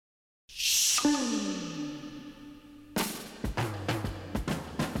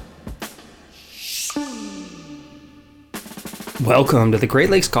Welcome to the Great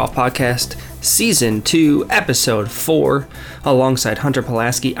Lakes Golf Podcast, Season 2, Episode 4. Alongside Hunter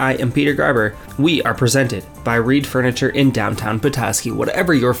Pulaski, I am Peter Garber. We are presented by Reed Furniture in downtown Petoskey.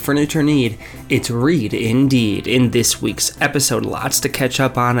 Whatever your furniture need, it's Reed indeed. In this week's episode, lots to catch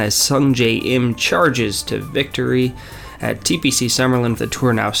up on as Sungjae Im charges to victory at TPC Summerlin. The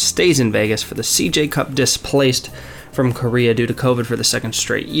tour now stays in Vegas for the CJ Cup, displaced from Korea due to COVID for the second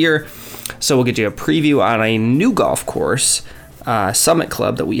straight year. So we'll get you a preview on a new golf course, Summit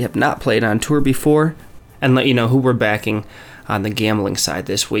Club, that we have not played on tour before, and let you know who we're backing on the gambling side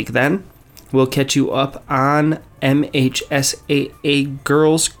this week. Then we'll catch you up on MHSAA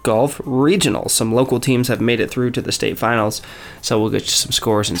Girls Golf Regionals. Some local teams have made it through to the state finals, so we'll get you some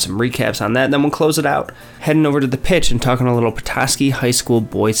scores and some recaps on that. Then we'll close it out, heading over to the pitch and talking a little Petoskey High School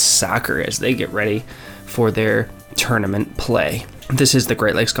boys soccer as they get ready for their tournament play. This is the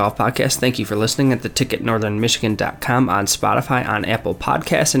Great Lakes Golf Podcast. Thank you for listening at theticketnorthernmichigan.com, on Spotify, on Apple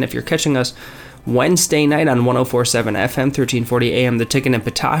Podcasts, and if you're catching us Wednesday night on 104.7 FM, 1340 AM, The Ticket in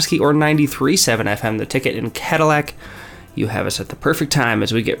Petoskey, or 93.7 FM, The Ticket in Cadillac, you have us at the perfect time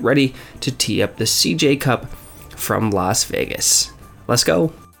as we get ready to tee up the CJ Cup from Las Vegas. Let's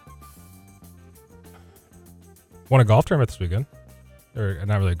go. Won a golf tournament this weekend. Or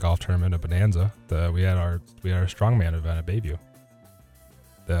not really a golf tournament, a bonanza. We had our strongman event at Bayview.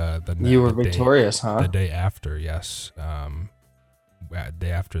 You were victorious, huh? The day after, yes. The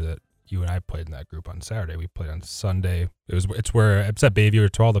day after that, you and I played in that group on Saturday. We played on Sunday. It's at Bayview.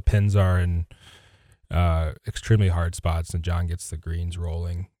 It's where all the pins are in extremely hard spots, and John gets the greens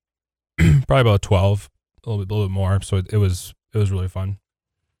rolling. Probably about 12, a little bit more. So it was really fun.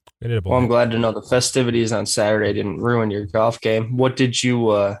 Well, I'm glad to know the festivities on Saturday didn't ruin your golf game. What did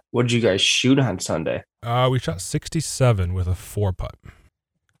you guys shoot on Sunday? We shot 67 with a 4-putt.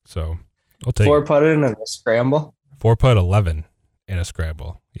 So I'll take 4-putted in a scramble? 4-putt 11 in a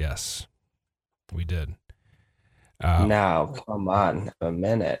scramble. Yes, we did. Now, come on a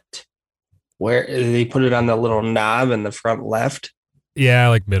minute. Where did they put it on the little knob in the front left? Yeah,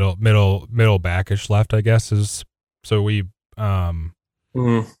 like middle backish left, I guess is. So we There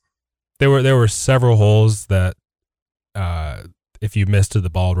were several holes that if you missed it, the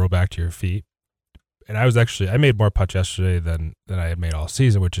ball would roll back to your feet. And I made more putts yesterday than I had made all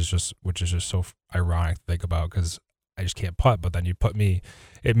season, which is just so ironic to think about because I just can't putt. But then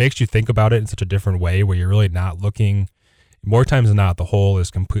it makes you think about it in such a different way where you're really not looking. More times than not, the hole is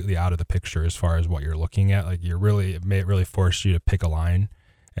completely out of the picture as far as what you're looking at. Like it may really force you to pick a line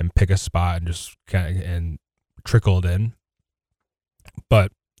and pick a spot and just kind of and trickle it in.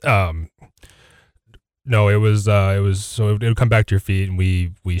 But no, it was so it would come back to your feet, and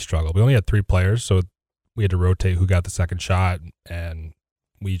we struggled. We only had 3 players, so we had to rotate who got the second shot, and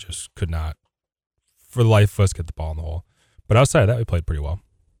we just could not, for the life of us, get the ball in the hole. But outside of that, we played pretty well.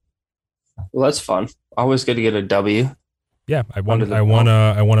 Well, that's fun. Always good to get a W. Yeah, I won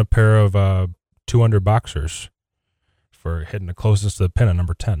a pair of 200 boxers for hitting the closest to the pin on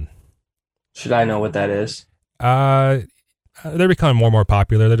number 10. Should I know what that is? They're becoming more and more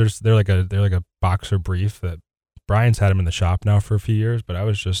popular. They're like a boxer brief that Brian's had them in the shop now for a few years, but I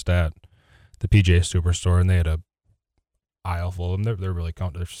was just at the PGA Superstore and they had a aisle full of them. They're really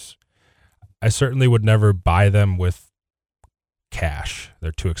I certainly would never buy them with cash.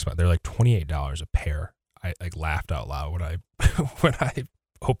 They're too expensive. They're like $28 a pair. I like laughed out loud when I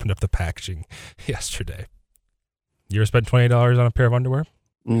opened up the packaging yesterday. You ever spent $28 on a pair of underwear?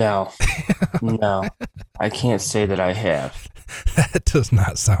 No, I can't say that I have. That does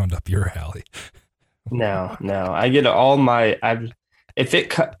not sound up your alley. No, I get all my. If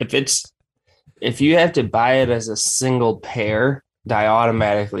you have to buy it as a single pair, I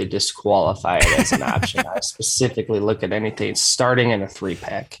automatically disqualify it as an option. I specifically look at anything starting in a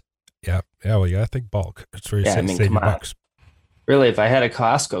 3-pack. Yeah. Well, you gotta think bulk. It's where you save your bucks. Really, if I had a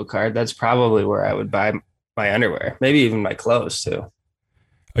Costco card, that's probably where I would buy my underwear, maybe even my clothes too.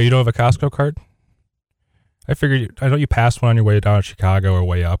 Oh, you don't have a Costco card? I figured, I know you passed one on your way down to Chicago or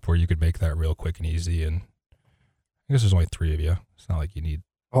way up where you could make that real quick and easy. And I guess there's only 3 of you. It's not like you need.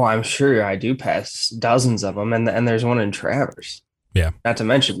 Oh, I'm sure I do pass dozens of them. And there's one in Traverse. Yeah. Not to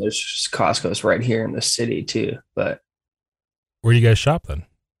mention there's Costco's right here in the city too. But where do you guys shop then?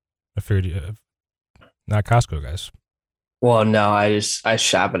 I figured not Costco guys. Well, no, I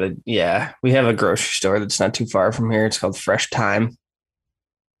shop at we have a grocery store that's not too far from here. It's called Fresh Time.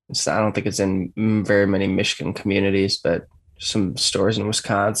 I don't think it's in very many Michigan communities, but some stores in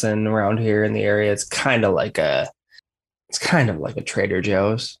Wisconsin around here in the area. It's kind of like a Trader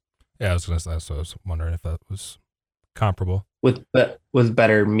Joe's. Yeah, I was wondering if that was comparable. with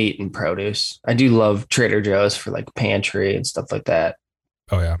better meat and produce. I do love Trader Joe's for like pantry and stuff like that.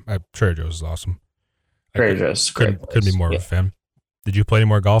 Oh yeah, Trader Joe's is awesome. I Trader Joe's is a great couldn't be place. more of Yeah. a fan. Did you play any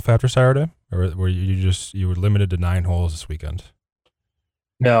more golf after Saturday, or were you were limited to 9 holes this weekend?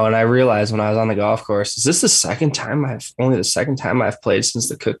 No, and I realized when I was on the golf course, is this the only the second time I've played since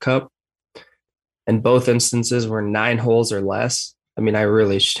the Cook Cup? And both instances were 9 holes or less. I mean, I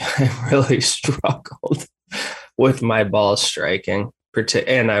really struggled with my ball striking.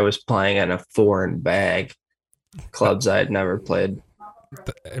 And I was playing in a foreign bag, clubs I'd never played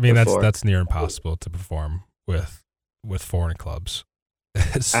I mean, before. that's near impossible to perform with foreign clubs.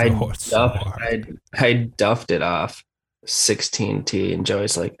 It's I so hard. I duffed it off 16T, and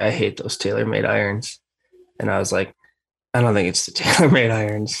Joey's like, I hate those TaylorMade irons. And I was like, I don't think it's the TaylorMade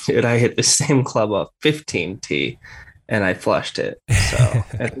irons, dude. I hit the same club up 15T and I flushed it. So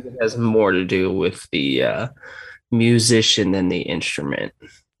I think it has more to do with the musician than the instrument.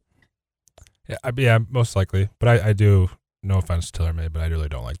 Yeah, most likely. But I do. No offense to TaylorMade, but I really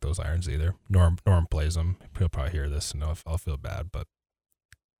don't like those irons either. Norm plays them. He'll probably hear this and I'll feel bad, but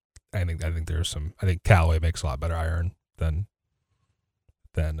I think there's some. I think Callaway makes a lot better iron than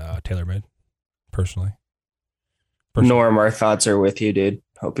TaylorMade, personally. Norm, our thoughts are with you, dude.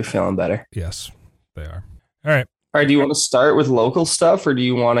 Hope you're feeling better. Yes, they are. All right. All right. Do you want to start with local stuff, or do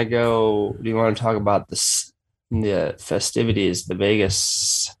you want to talk about the festivities, the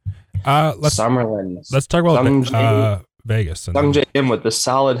Vegas Summerlin? Let's talk about Vegas. Sungjae Im with the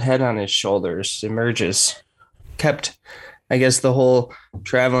solid head on his shoulders emerges. Kept, I guess, the whole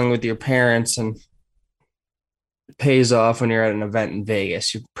traveling with your parents and pays off when you're at an event in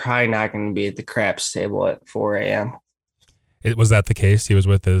Vegas. You're probably not going to be at the craps table at 4 a.m. Was that the case? He was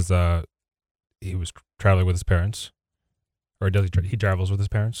with his he was traveling with his parents, or does he travels with his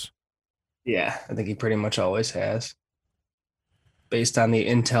parents? Yeah, I think he pretty much always has. Based on the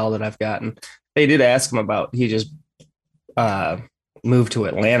intel that I've gotten, they did ask him about. He just moved to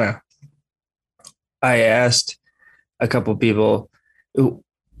Atlanta. I asked a couple people,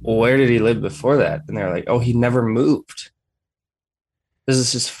 where did he live before that? And they're like, oh, he never moved. This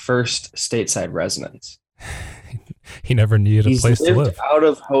is his first stateside residence. He never needed a place to live. Out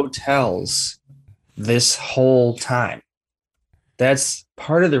of hotels this whole time. That's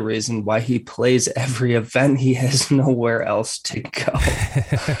part of the reason why he plays every event. He has nowhere else to go.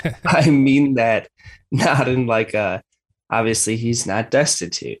 I mean that not in like obviously he's not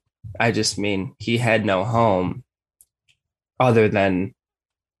destitute. I just mean he had no home other than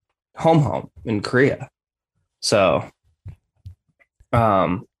home in Korea. So,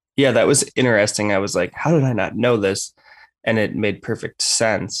 yeah, that was interesting. I was like, how did I not know this? And it made perfect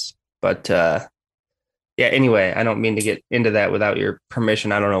sense. But yeah, anyway, I don't mean to get into that without your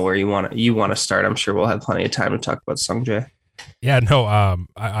permission. I don't know where you want to start. I'm sure we'll have plenty of time to talk about Sungjae. Yeah, no,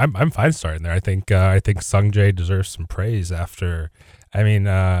 I'm fine starting there. I think Sungjae deserves some praise after. I mean,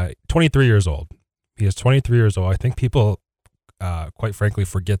 23 years old. He is 23 years old. I think people, quite frankly,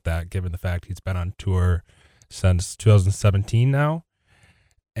 forget that, given the fact he's been on tour since 2017 now,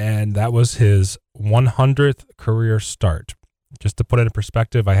 and that was his 100th career start. Just to put it in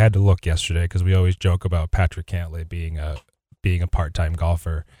perspective, I had to look yesterday because we always joke about Patrick Cantlay being a part-time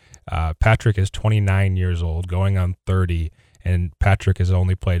golfer. Patrick is 29 years old, going on 30, and Patrick has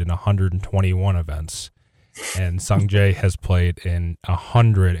only played in 121 events. And Sungjae has played in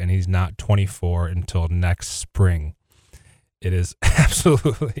 100, and he's not 24 until next spring. It is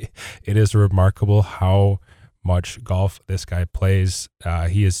remarkable how much golf this guy plays.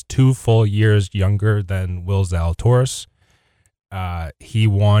 He is 2 full years younger than Will Zalatoris. He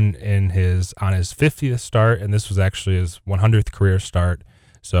won on his 50th start, and this was actually his 100th career start.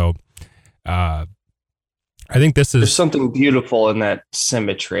 So, I think there's something beautiful in that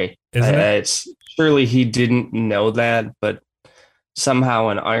symmetry. Isn't it? It's surely he didn't know that, but somehow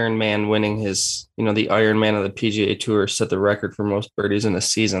an Ironman winning his, the Ironman of the PGA Tour set the record for most birdies in a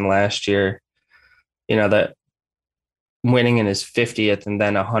season last year. That winning in his 50th and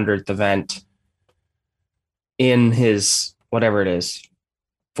then 100th event in his whatever it is,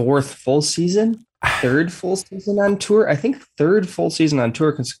 third full season on tour. I think third full season on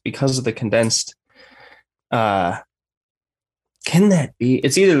tour because of the condensed. Can that be?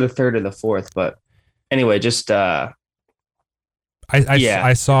 It's either the third or the fourth, but anyway, just I saw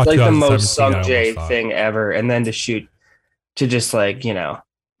it's like the most Sungjae thing ever, and then to just like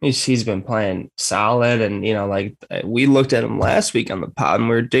he's been playing solid, and like we looked at him last week on the pod, and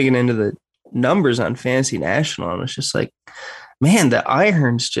we were digging into the numbers on Fantasy National, and it's just like, man, the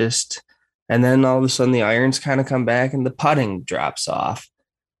irons just, and then all of a sudden the irons kind of come back and the putting drops off,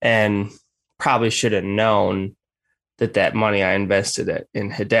 and probably should have known that money I invested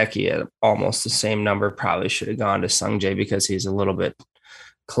in Hideki at almost the same number probably should have gone to Sungjae because he's a little bit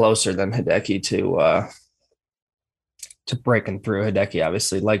closer than Hideki to breaking through. Hideki,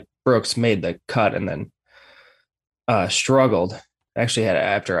 obviously, like Brooks, made the cut and then struggled. Actually had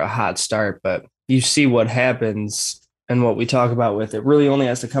after a hot start, but you see what happens and what we talk about with it really only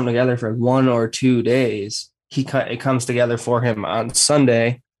has to come together for 1 or 2 days. It comes together for him on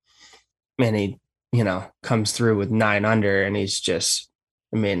Sunday, and he comes through with 9 under, and he's just,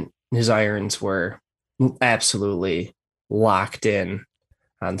 I mean, his irons were absolutely locked in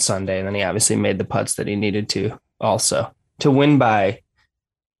on Sunday. And then he obviously made the putts that he needed to also to win by,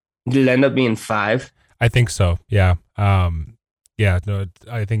 did it end up being 5? I think so. Yeah. Yeah, no,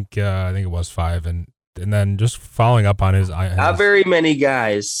 I think it was 5. And then just following up on his not very many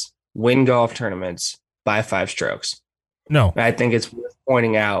guys win golf tournaments by 5 strokes. No. I think it's worth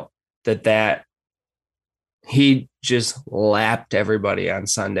pointing out that he just lapped everybody on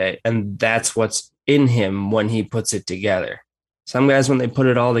Sunday, and that's what's in him when he puts it together. Some guys, when they put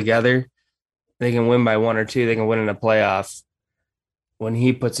it all together, they can win by 1 or 2. They can win in a playoff. When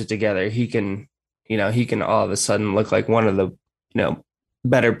he puts it together, he can all of a sudden look like one of the,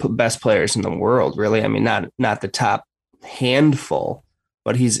 best players in the world, really. I mean, not the top handful,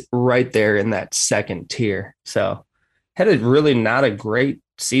 but he's right there in that second tier. So had a really not a great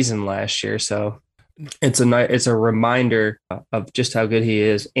season last year. So it's a reminder of just how good he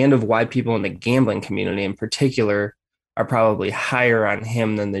is and of why people in the gambling community in particular are probably higher on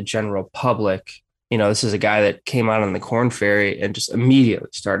him than the general public. This is a guy that came out on the Korn Ferry and just immediately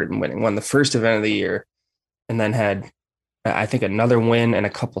started winning, won the first event of the year, and then had, I think, another win and a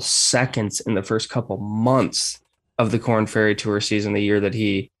couple seconds in the first couple months of the Korn Ferry Tour season, the year that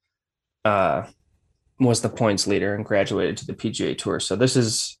he was the points leader and graduated to the PGA Tour. So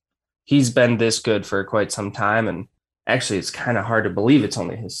he's been this good for quite some time, and actually it's kind of hard to believe it's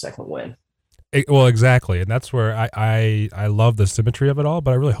only his second win. Well, exactly, and that's where I love the symmetry of it all,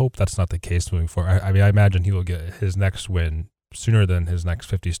 but I really hope that's not the case moving forward. I mean, I imagine he will get his next win sooner than his next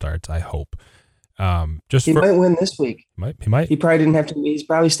 50 starts. I hope. He might win this week. He might. He probably didn't have to. He's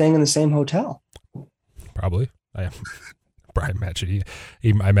probably staying in the same hotel. Probably. I imagine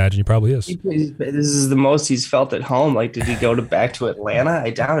he probably is. This is the most he's felt at home. Like, did he go back to Atlanta? I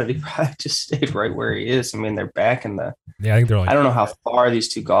doubt it. He probably just stayed right where he is. I mean, they're back in the. Yeah, I think they're like. I don't know how far these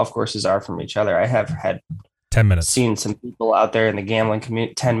two golf courses are from each other. I have had 10 minutes. Seen some people out there in the gambling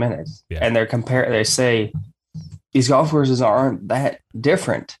community 10 minutes, yeah. And they say these golf courses aren't that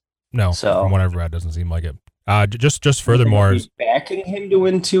different. No, so from what I've read, it doesn't seem like it. Just furthermore, I'm backing him to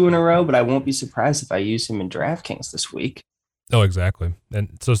win 2 in a row, but I won't be surprised if I use him in DraftKings this week. Oh, exactly.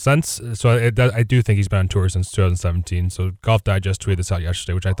 And I do think he's been on tour since 2017. So Golf Digest tweeted this out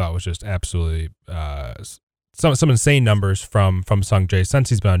yesterday, which I thought was just absolutely some insane numbers from Sungjae since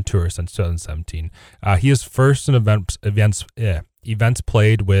he's been on tour since 2017. He is first in events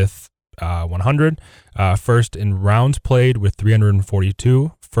played with 100, first in rounds played with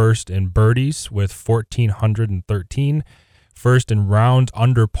 342, first in birdies with 1,413, first in rounds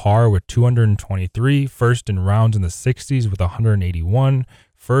under par with 223, first in rounds in the 60s with 181,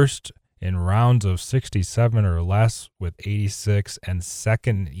 first in rounds of 67 or less with 86, and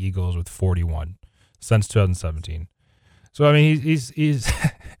second in eagles with 41 since 2017. So I mean, he's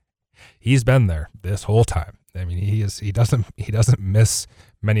he's been there this whole time. I mean, he doesn't miss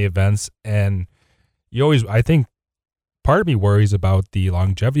many events, and I think part of me worries about the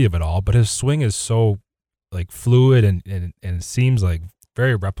longevity of it all, but his swing is so like fluid and seems like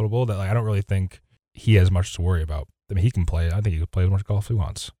very reputable that I don't really think he has much to worry about. I mean, he can play. I think he could play as much golf as he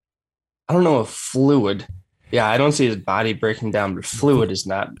wants. I don't know if fluid. Yeah, I don't see his body breaking down, but fluid is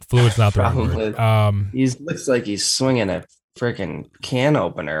not. Fluid's not the right word. He looks like he's swinging a freaking can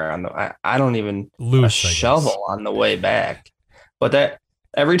opener on the. I don't even loose, a shovel on the way back. But that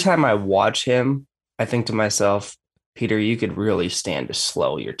every time I watch him, I think to myself, Peter, you could really stand to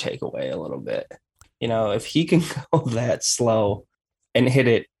slow your takeaway a little bit. If he can go that slow and hit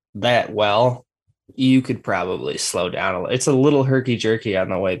it that well, you could probably slow down a little. It's a little herky-jerky on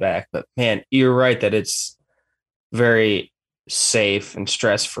the way back, but man, you're right that it's very safe and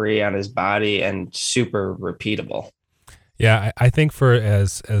stress-free on his body and super repeatable. Yeah, I think for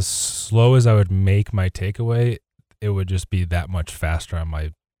as slow as I would make my takeaway, it would just be that much faster on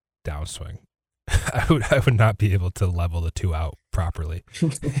my downswing. I would not be able to level the 2 out properly. So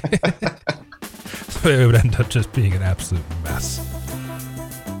it would end up just being an absolute mess.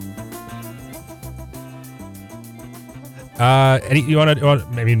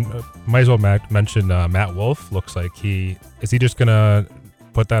 Might as well mention Matt Wolff. Looks like is he just gonna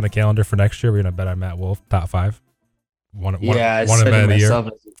put that on the calendar for next year? We're gonna bet on Matt Wolff top 5. Yeah, I one said to event of the year. myself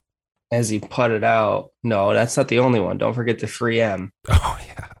as he putted out, no, that's not the only one. Don't forget the 3M. Oh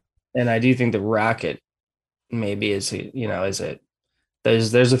yeah, And I do think the Rocket maybe is, is it?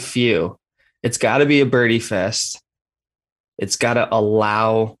 There's a few. It's got to be a birdie fest. It's got to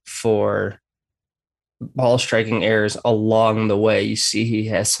allow for ball striking errors along the way. You see, he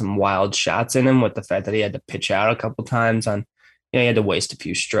has some wild shots in him with the fact that he had to pitch out a couple times on, he had to waste a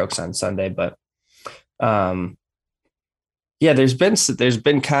few strokes on Sunday, but yeah, there's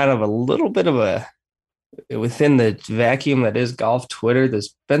been kind of a little bit of a within the vacuum that is golf Twitter.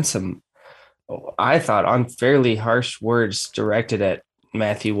 There's been some, I thought, unfairly harsh words directed at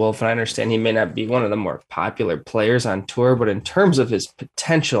Matthew Wolff. And I understand he may not be one of the more popular players on tour, but in terms of his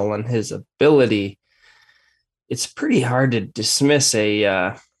potential and his ability, it's pretty hard to dismiss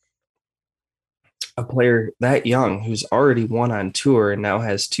a player that young who's already won on tour and now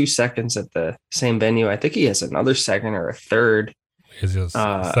has 2 seconds at the same venue. I think he has another second or a third. He's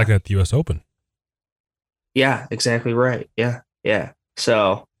second at the U.S. Open. Yeah, exactly right. Yeah.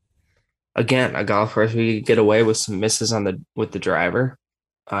 So again, a golf course where you could get away with some misses with the driver,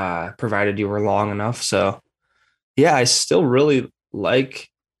 provided you were long enough. So yeah, I still really like,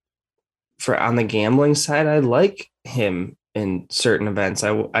 for on the gambling side, I like him in certain events.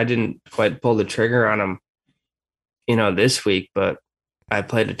 I didn't quite pull the trigger on him, this week, but I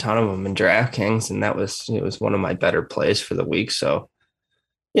played a ton of them in DraftKings, and it was one of my better plays for the week. So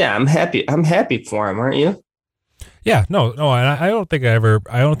yeah, I'm happy. I'm happy for him, aren't you? Yeah, no. And I don't think I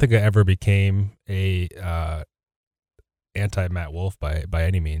ever became a anti Matt Wolff by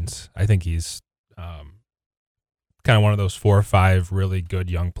any means. I think he's kind of one of those 4 or 5 really good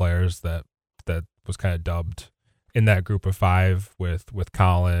young players that was kind of dubbed in that group of 5 with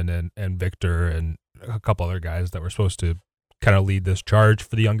Colin and Victor and a couple other guys that were supposed to kind of lead this charge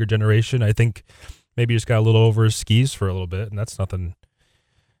for the younger generation. I think maybe he just got a little over his skis for a little bit, and that's nothing.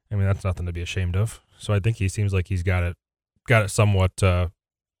 I mean, that's nothing to be ashamed of. So I think he seems like he's got it somewhat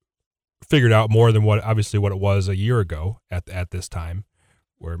figured out more than what it was a year ago at this time,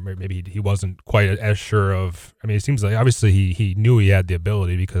 where maybe he wasn't quite as sure of. I mean, it seems like obviously he knew he had the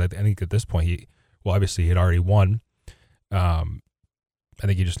ability, because I think at this point obviously he had already won. I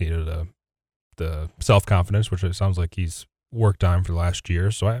think he just needed the self-confidence, which it sounds like he's worked on for the last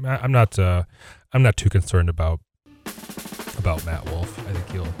year. So I'm not too concerned about Matt Wolff. I think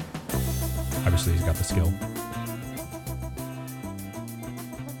he's got the skill.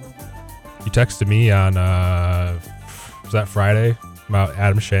 You texted me on was that Friday about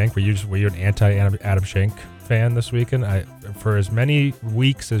Adam Schenk? Were you an anti Adam Schenk fan this weekend? For as many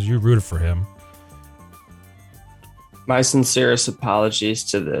weeks as you rooted for him. My sincerest apologies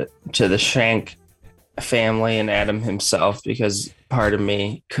to the Schenk family and Adam himself, because part of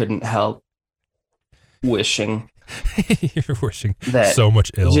me couldn't help wishing. You're wishing so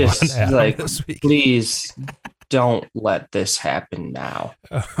much ill on Adam this week. Please don't let this happen now.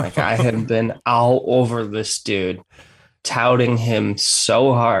 Like, I had been all over this dude, touting him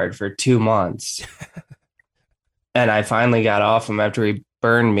so hard for 2 months. And I finally got off him after he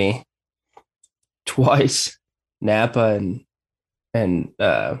burned me twice, Napa and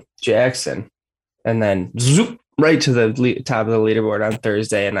Jackson. And then zoop, right to the top of the leaderboard on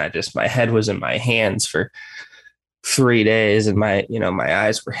Thursday. And my head was in my hands for 3 days, and my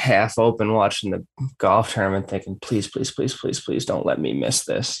eyes were half open watching the golf tournament, thinking, please, please, please, please, please don't let me miss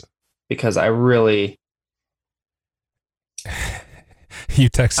this, because I really.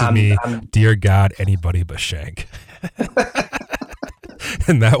 You texted me, dear God, anybody but Schenk.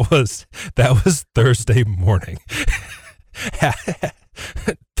 And that was Thursday morning.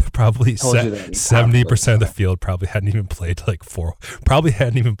 Probably 70% of the field probably hadn't even played like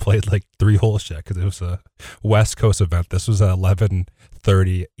 3 holes yet, because it was a West Coast event. This was at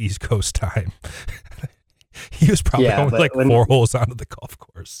 11:30 East Coast time. He was probably only 4 holes onto the golf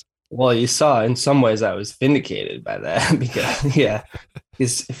course. Well, you saw, in some ways I was vindicated by that,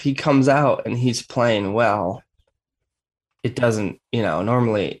 because if he comes out and he's playing well, it doesn't,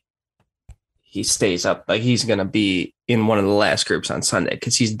 normally he stays up. Like, he's going to be in one of the last groups on Sunday,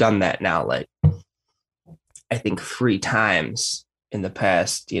 because he's done that now, like, I think 3 times in the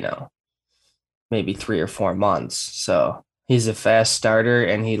past, maybe 3 or 4 months. So he's a fast starter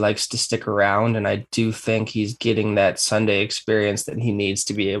and he likes to stick around. And I do think he's getting that Sunday experience that he needs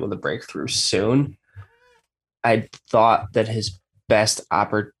to be able to break through soon. I thought that his best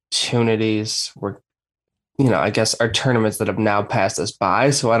opportunities were, I guess, are tournaments that have now passed us by.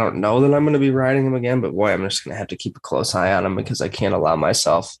 So I don't know that I'm going to be riding him again, but boy, I'm just going to have to keep a close eye on him, because I can't allow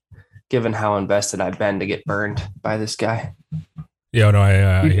myself, given how invested I've been, to get burned by this guy. Yeah, no, I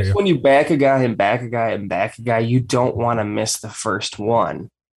hear Because you. when you back a guy and back a guy and back a guy, you don't want to miss the first one.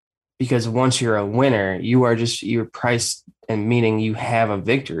 Because once you're a winner, you're priced, and meaning you have a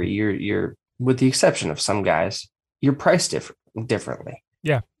victory. You're with the exception of some guys, you're priced differently.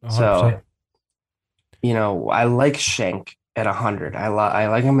 Yeah, So 100%. I like Shank at 100. I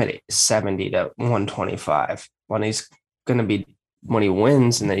like him at 70 to 125 when he's going to be when he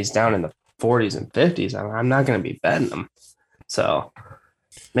wins, and then he's down in the 40s and 50s. I'm not going to be betting him. So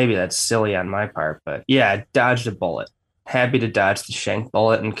maybe that's silly on my part, but yeah, I dodged a bullet. Happy to dodge the Shank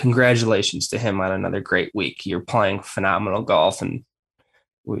bullet, and congratulations to him on another great week. You're playing phenomenal golf, and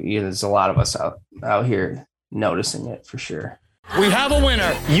there's a lot of us out here noticing it for sure. We have a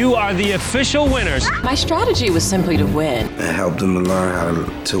winner. You are the official winners. My strategy was simply to win. I helped them to learn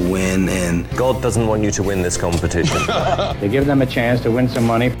how to win, and God doesn't want you to win this competition. To give them a chance to win some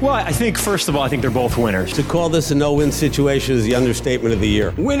money. Well, I think, first of all, I think they're both winners. To call this a no-win situation is the understatement of the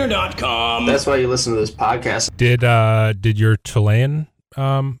year. Winner.com. That's why you listen to this podcast. Did your Chilean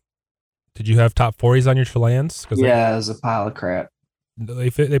did you have top 40s on your Chileans? Yeah, it was a pile of crap.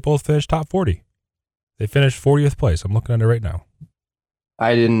 They both finished top 40. They finished 40th place. I'm looking at it right now.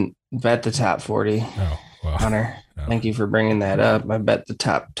 I didn't bet the top 40. Oh, well, Hunter, no. thank you for bringing that up. I bet the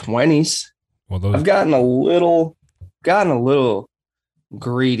top 20s. Well, I've gotten a little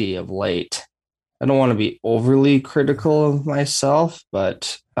greedy of late. I don't want to be overly critical of myself,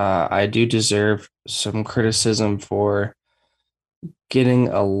 but I do deserve some criticism for getting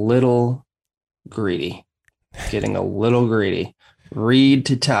a little greedy. Reed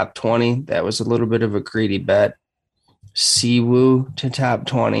to top 20. That was a little bit of a greedy bet. Siwoo to top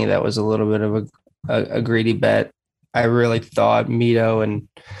 20. That was a little bit of a greedy bet. I really thought Mito and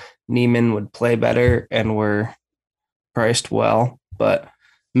Neiman would play better and were priced well, but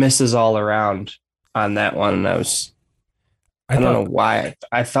misses all around on that one. And I don't know why.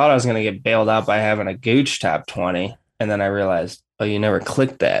 I thought I was going to get bailed out by having a Gooch top 20. And then I realized, oh, you never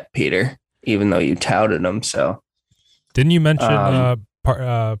clicked that, Peter, even though you touted them. So didn't you mention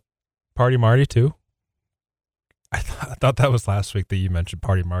Party Marty too? I thought that was last week that you mentioned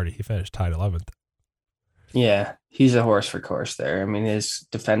Party Marty. He finished tied 11th. Yeah, he's a horse for course there. I mean, he's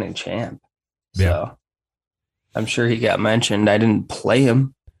defending champ. So Yeah. I'm sure he got mentioned. I didn't play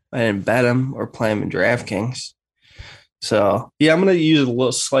him. I didn't bet him or play him in DraftKings. So, yeah, I'm going to use a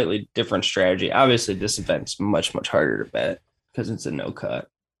little slightly different strategy. Obviously, this event's much, much harder to bet because it's a no cut.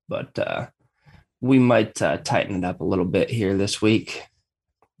 But we might tighten it up a little bit here this week.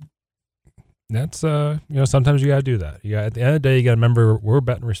 That's sometimes you gotta do that. At the end of the day, you gotta remember we're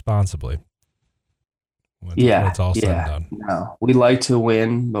betting responsibly. When it's all said and done. No, we like to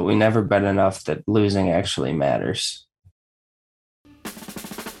win, but we never bet enough that losing actually matters.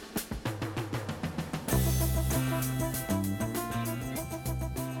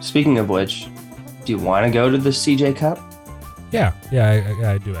 Speaking of which, do you want to go to the CJ Cup? Yeah,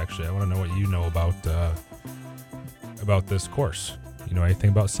 I do actually. I want to know what you know about this course. You know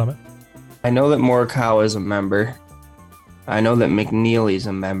anything about Summit? I know that Morikawa is a member. I know that McNeely's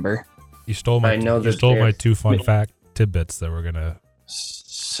a member. You stole my two fun fact tidbits that we're gonna.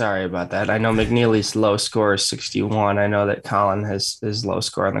 Sorry about that. I know McNeely's low score is 61. I know that Colin his low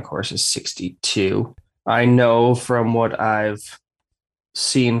score on the course is 62. I know from what I've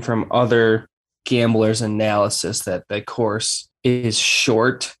seen from other gamblers' analysis that the course is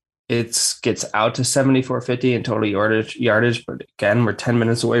short. It gets out to 7,450 in total yardage, but again, we're 10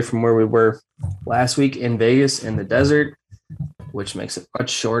 minutes away from where we were last week in Vegas in the desert, which makes it much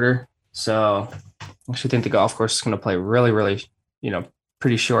shorter. So I actually think the golf course is going to play really, really,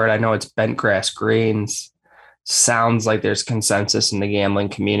 pretty short. I know it's bent grass greens. Sounds like there's consensus in the gambling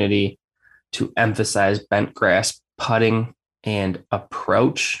community to emphasize bent grass putting and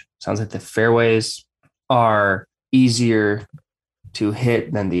approach. Sounds like the fairways are easier to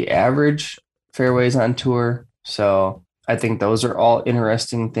hit than the average fairways on tour. So I think those are all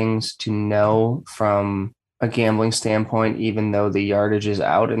interesting things to know from a gambling standpoint. Even though the yardage is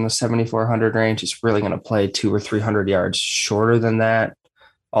out in the 7,400 range, it's really going to play 200 or 300 yards shorter than that.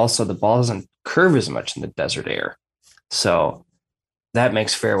 Also, the ball doesn't curve as much in the desert air. So that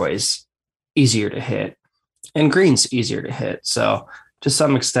makes fairways easier to hit and greens easier to hit. So to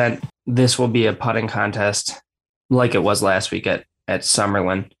some extent, this will be a putting contest like it was last week at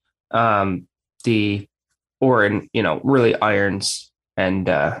Summerlin. Really irons and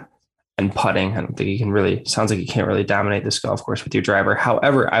putting. I don't think sounds like you can't really dominate this golf course with your driver.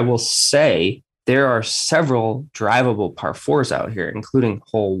 However, I will say there are several drivable par fours out here, including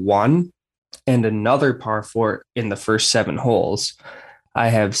hole 1 and another par 4 in the first 7 holes. I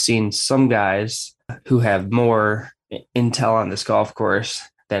have seen some guys who have more intel on this golf course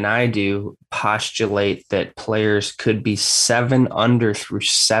than I do postulate that players could be 7 under through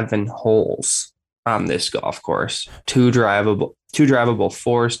 7 holes on this golf course. 2 drivable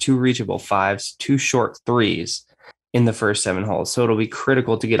 4s, 2 reachable 5s, 2 short 3s in the first 7 holes. So it'll be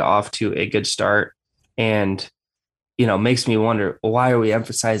critical to get off to a good start. And, makes me wonder, why are we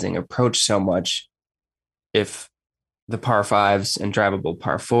emphasizing approach so much if the par 5s and drivable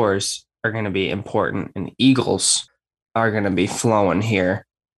par 4s are going to be important and eagles are going to be flowing here?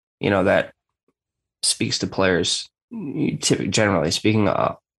 That speaks to players. Generally speaking,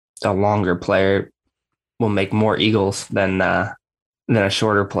 a longer player will make more eagles than a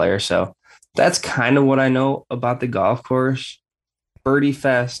shorter player. So that's kind of what I know about the golf course. Birdie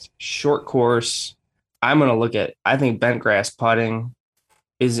fest, short course. I'm going to look at, I think bent grass putting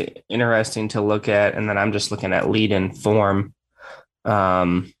is interesting to look at. And then I'm just looking at lead in form.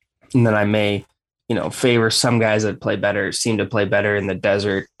 And then I may, favor some guys that seem to play better in the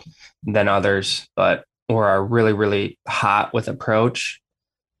desert than others, or are really, really hot with approach.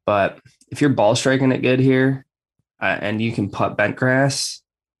 But if you're ball striking it good here and you can putt bent grass,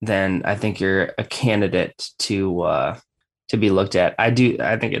 then I think you're a candidate to be looked at. I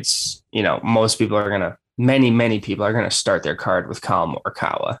think it's, most people are going to, many people are going to start their card with Collin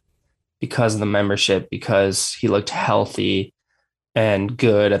Morikawa because of the membership, because he looked healthy and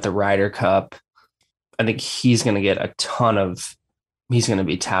good at the Ryder Cup. I think he's going to get he's going to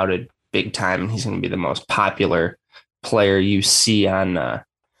be touted big time. He's going to be the most popular player you see on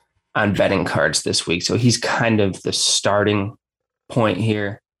betting cards this week. So he's kind of the starting point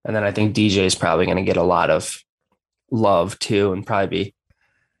here. And then I think DJ is probably going to get a lot of love too, and probably be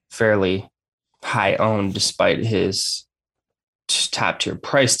fairly high owned despite his top tier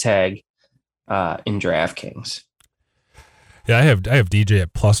price tag in DraftKings. Yeah, I have DJ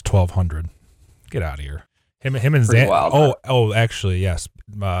at plus 1,200. Get out of here. Him and Xander. Oh, actually, yes.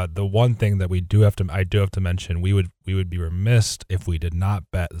 The one thing that I do have to mention, we would be remiss if we did not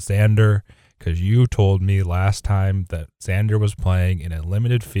bet Xander, because you told me last time that Xander was playing in a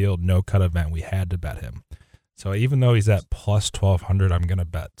limited field no cut event. We had to bet him. So even though he's at plus 1,200, I'm gonna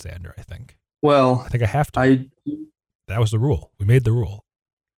bet Xander. I think. Well, I think I have to. That was the rule. We made the rule.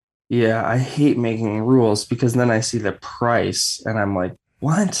 Yeah, I hate making rules because then I see the price and I'm like,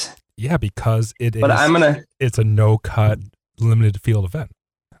 what? Yeah, because it's a no cut limited field event.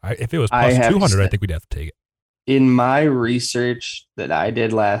 If it was plus 200, I think we'd have to take it. In my research that I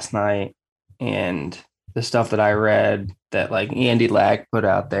did last night and the stuff that I read that like Andy Lack put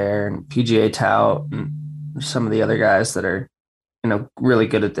out there and PGA Tout and some of the other guys that are, really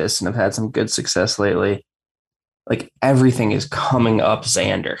good at this and have had some good success lately, like everything is coming up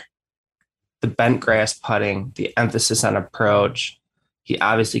Xander. The bent grass putting, the emphasis on approach. He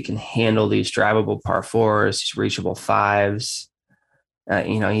obviously can handle these drivable par 4s, these reachable 5s.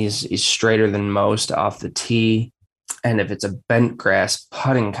 He's straighter than most off the tee. And if it's a bent grass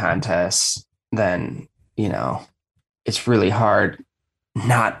putting contest, then, it's really hard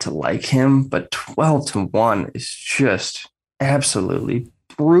not to like him. But 12-1 is just absolutely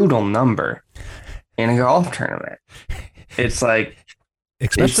brutal number in a golf tournament. It's like,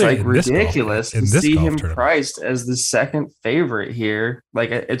 especially ridiculous to see him priced as the second favorite here.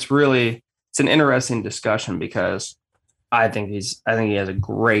 Like it's an interesting discussion because I think he has a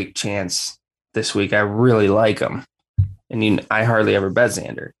great chance this week. I really like him, and I hardly ever bet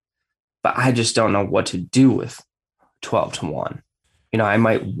Xander, but I just don't know what to do with 12-1. I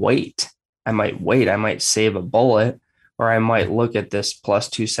might wait. I might save a bullet, or I might look at this plus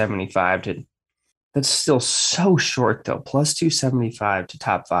 275 that's still so short though. Plus 275 to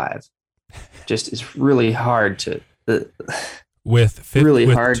top 5 just is really hard to with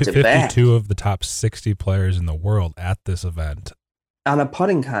 52 back of the top 60 players in the world at this event on a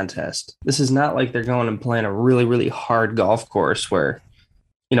putting contest. This is not like they're going and playing a really, really hard golf course where,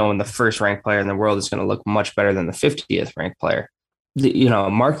 when the first ranked player in the world is going to look much better than the 50th ranked player.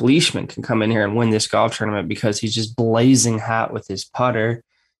 Mark Leishman can come in here and win this golf tournament because he's just blazing hot with his putter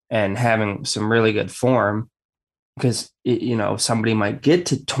and having some really good form, because, somebody might get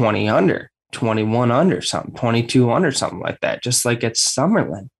to 20 under, 21 under something, 22 under something like that, just like at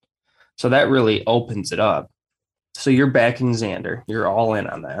Summerlin. So that really opens it up. So you're backing Xander. You're all in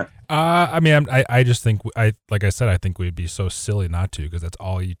on that. I just think like I said, I think we'd be so silly not to, because that's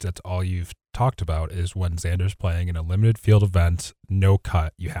all you've talked about is when Xander's playing in a limited field event, no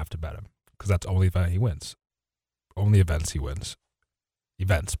cut, you have to bet him because that's the only event he wins. Only events he wins.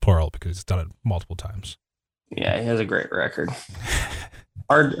 Events, plural, because he's done it multiple times. Yeah, he has a great record.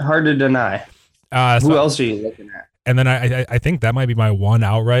 Hard to deny. Who else are you looking at? And then I think that might be my one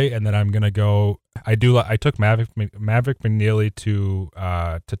outright, and then I'm gonna go. I took Maverick McNeely to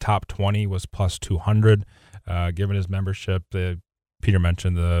top 20 was plus 200, given his membership. Peter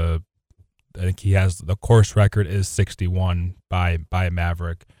mentioned I think he has the course record is 61 by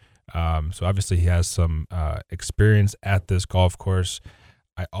Maverick. So obviously he has some experience at this golf course.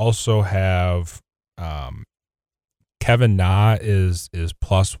 I also have Kevin Na is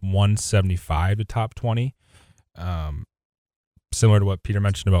plus 175 to top 20. Similar to what Peter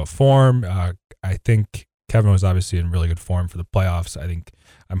mentioned about form, I think Kevin was obviously in really good form for the playoffs.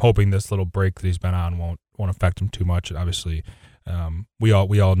 I'm hoping this little break that he's been on won't affect him too much. And obviously, we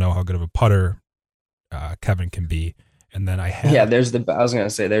all know how good of a putter Kevin can be. And then I was going to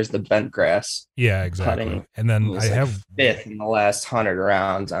say there's the bent grass. Yeah, exactly. Putting. And then I have fifth in the last 100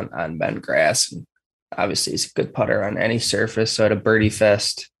 rounds on bent grass. And obviously, he's a good putter on any surface. So at a birdie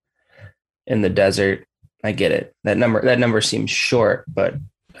fest in the desert, I get it. That number seems short, but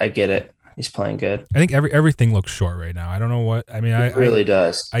I get it. He's playing good. I think everything looks short right now. I don't know what. I mean, it really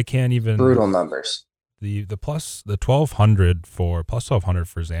does. I can't even brutal numbers. The 1200 for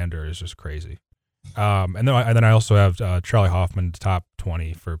Xander is just crazy. And then I also have Charlie Hoffman top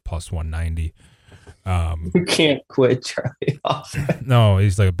 20 for plus 190. You can't quit Charlie Hoffman. No,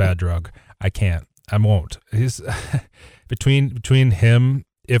 he's like a bad drug. I can't. I won't. He's between him.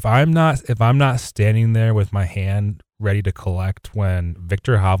 If I'm not standing there with my hand ready to collect when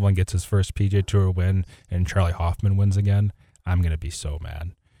Victor Hovland gets his first PGA Tour win and Charlie Hoffman wins again, I'm gonna be so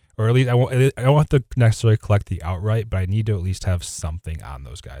mad. Or at least I don't have to necessarily collect the outright, but I need to at least have something on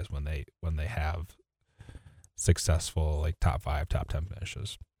those guys when they have successful like top 5, top 10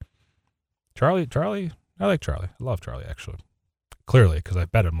 finishes. Charlie, I like Charlie. I love Charlie actually. Clearly, because I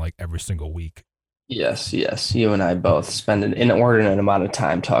bet him like every single week. Yes. You and I both spend an inordinate amount of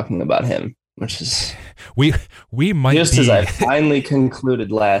time talking about him, which is we might just as I finally concluded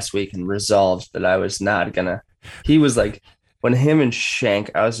last week and resolved that I was not gonna. He was like, when him and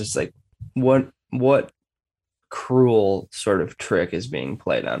Shank, I was just like, what cruel sort of trick is being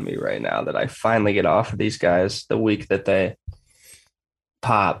played on me right now that I finally get off of these guys the week that they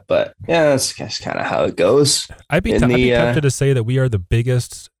pop. But yeah, that's kind of how it goes. I'd be tempted to say that we are the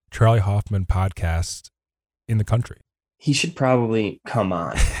biggest Charlie Hoffman podcast in the country. He should probably come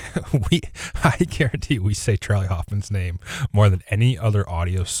on. I guarantee we say Charlie Hoffman's name more than any other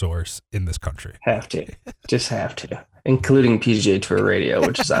audio source in this country. Have to, including PGA Tour Radio,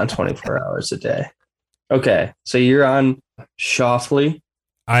 which is on 24 hours a day. Okay, so you're on Schauffele.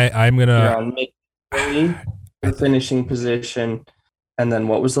 I'm gonna. You're on McNeely, the finishing position, and then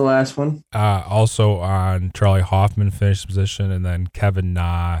what was the last one? Also on Charlie Hoffman finished position, and then Kevin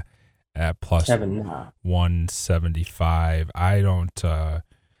Na at plus 175. I don't.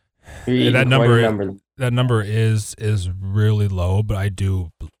 That number is really low, but I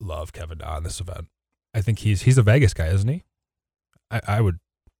do love Kevin Na in this event. I think he's a Vegas guy, isn't he? I feel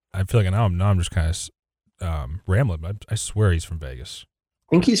like now I'm just kind of rambling, but I swear he's from Vegas.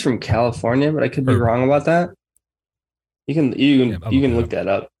 I think he's from California, but I could be wrong about that. You can look that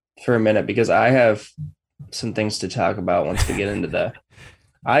up for a minute because I have some things to talk about once we get into the.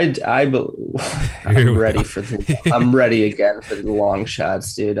 I'm ready for I'm ready again for the long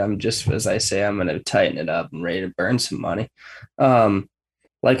shots, dude. I'm just, as I say, I'm going to tighten it up and ready to burn some money.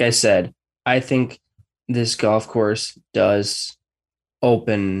 Like I said, I think this golf course does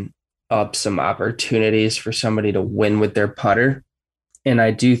open up some opportunities for somebody to win with their putter. And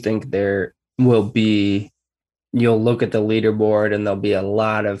I do think there will be, you'll look at the leaderboard and there'll be a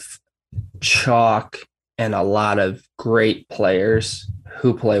lot of chalk and a lot of great players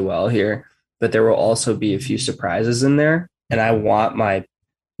who play well here, but there will also be a few surprises in there. And I want my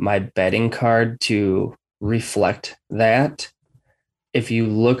betting card to reflect that. If you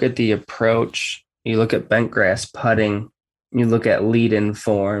look at the approach, you look at bent grass putting, you look at lead-in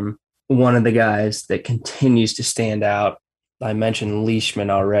form, one of the guys that continues to stand out, I mentioned Leishman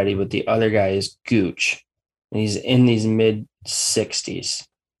already, but the other guy is Gooch. And he's in these mid-60s.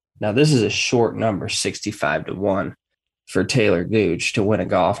 Now, this is a short number, 65-1 for Taylor Gooch to win a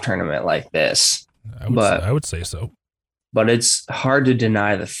golf tournament like this. I would say so. But it's hard to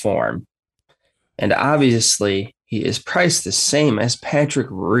deny the form. And obviously, he is priced the same as Patrick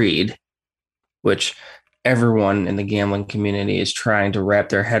Reed, which everyone in the gambling community is trying to wrap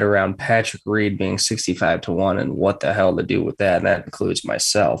their head around Patrick Reed being 65-1 and what the hell to do with that. And that includes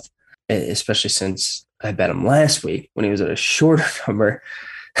myself, especially since I bet him last week when he was at a shorter number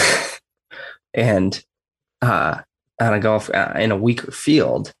and on a golf in a weaker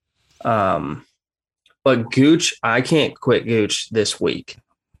field. But Gooch, I can't quit Gooch this week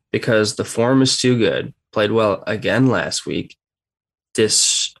because the form is too good. played well again last week.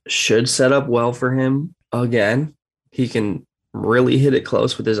 This should set up well for him again. He can really hit it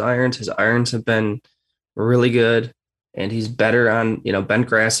close with his irons. His irons have been really good, and he's better on, bent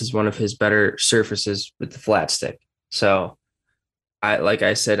grass is one of his better surfaces with the flat stick. So like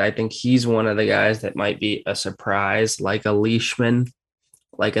I said, I think he's one of the guys that might be a surprise, like a Leishman,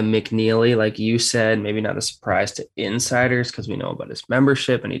 like a McNeely, like you said, maybe not a surprise to insiders because we know about his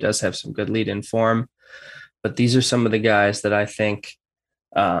membership and he does have some good lead-in form. But these are some of the guys that I think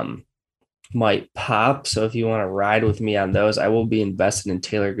might pop. So if you want to ride with me on those, I will be invested in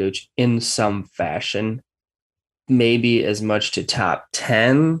Taylor Gooch in some fashion, maybe as much to top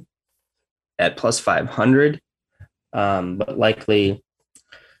 10 at plus 500, but likely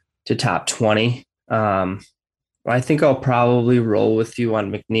to top 20. I think I'll probably roll with you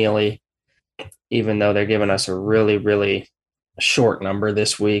on McNeely, even though they're giving us a really, really short number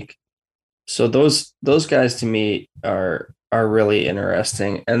this week. So those guys to me are really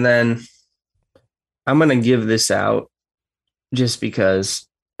interesting. And then I'm going to give this out just because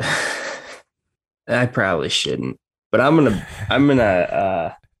I probably shouldn't, but I'm going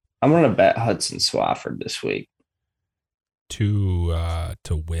to bet Hudson Swafford this week to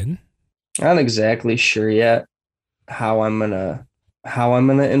win. I'm not exactly sure yet how I'm gonna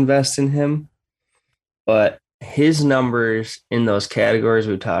invest in him, but his numbers in those categories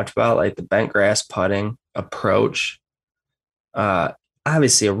we talked about, like the bent grass putting approach,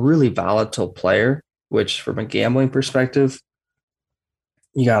 obviously a really volatile player, which from a gambling perspective,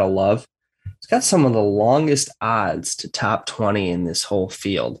 you gotta love. He's got some of the longest odds to top 20 in this whole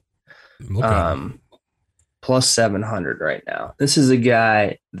field. Plus 700 right now. This is a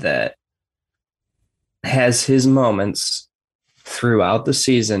guy that has his moments throughout the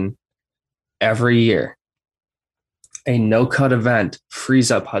season every year. A no-cut event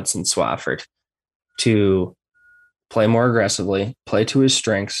frees up Hudson Swafford to play more aggressively, play to his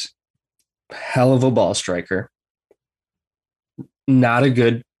strengths, hell of a ball striker, not a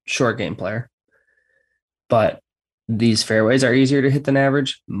good short game player, but these fairways are easier to hit than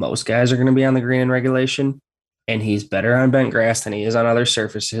average. Most guys are going to be on the green in regulation, and he's better on bent grass than he is on other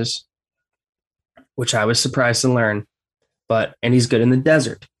surfaces, which I was surprised to learn, and he's good in the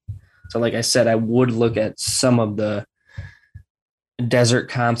desert. So like I said, I would look at some of the desert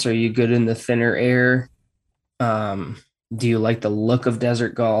comps. Are you good in the thinner air? Do you like the look of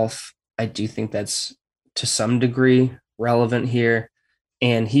desert golf? I do think that's to some degree relevant here.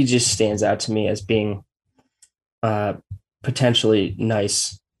 And he just stands out to me as being potentially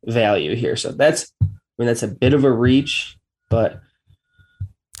nice value here. So that's a bit of a reach, but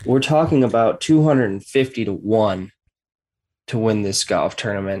we're talking about 250 to 1 to win this golf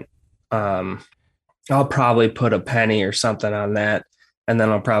tournament. I'll probably put a penny or something on that, and then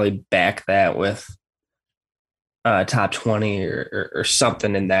I'll probably back that with top 20 or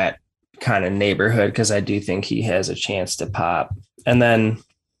something in that kind of neighborhood, because I do think he has a chance to pop. And then,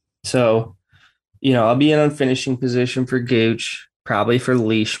 so, I'll be in unfinishing position for Gooch, probably for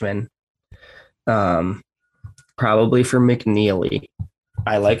Leishman, probably for McNeely.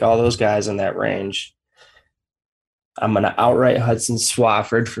 I like all those guys in that range. I'm going to outright Hudson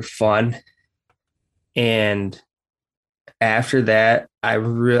Swafford for fun. And after that, I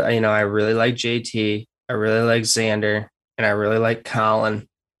really like JT. I really like Xander, and I really like Colin.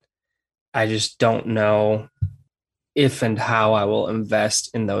 I just don't know if and how I will invest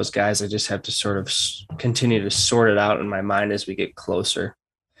in those guys. I just have to sort of continue to sort it out in my mind as we get closer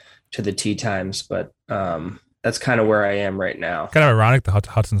to the tee times. But that's kind of where I am right now. Kind of ironic that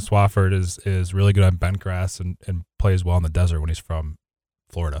Hudson Swafford is really good on bent grass and plays well in the desert when he's from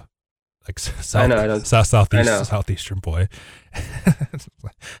Florida. Like southeastern boy.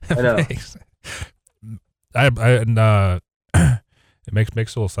 I know. It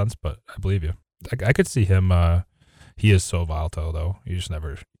makes a little sense, but I believe you. I could see him. He is so volatile, though. You just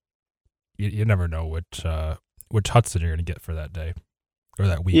never know which Hudson you're going to get for that day or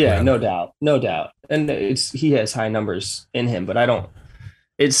that week. Yeah, no doubt. And he has high numbers in him, but I don't.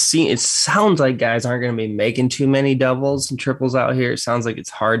 It sounds like guys aren't going to be making too many doubles and triples out here. It sounds like it's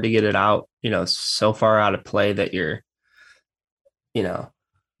hard to get it out. So far out of play that you're.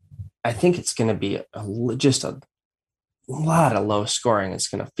 I think it's going to be just a lot of low scoring. It's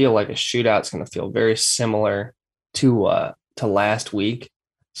going to feel like a shootout. It's going to feel very similar to last week.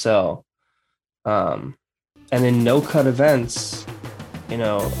 So, and in no cut events,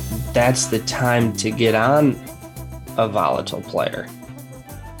 that's the time to get on a volatile player.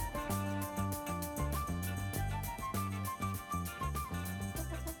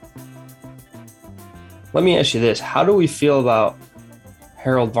 Let me ask you this. How do we feel about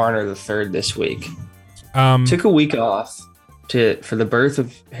Harold Varner III this week? Took a week off for the birth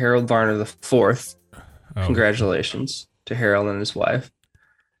of Harold Varner the Fourth. Oh. Congratulations to Harold and his wife.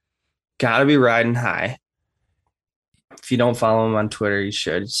 Gotta be riding high. If you don't follow him on Twitter, you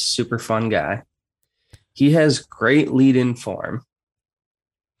should. He's a super fun guy. He has great lead-in form.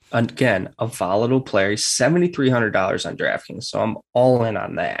 Again, a volatile player. He's $7,300 on DraftKings, so I'm all in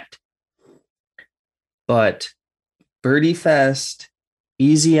on that. But Birdie Fest,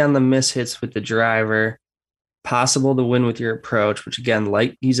 easy on the mishits with the driver, possible to win with your approach, which again,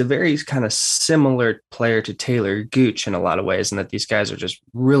 like he's a very kind of similar player to Taylor Gooch in a lot of ways, and that these guys are just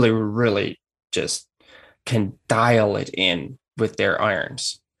really, really just can dial it in with their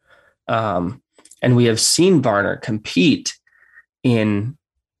irons. And we have seen Varner compete in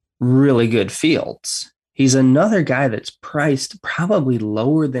really good fields. He's another guy that's priced probably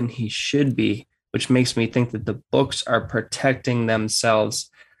lower than he should be, which makes me think that the books are protecting themselves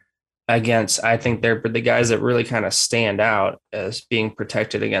against, I think they're the guys that really kind of stand out as being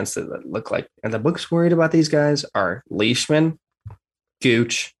protected against it that look like, and the books worried about these guys are Leishman,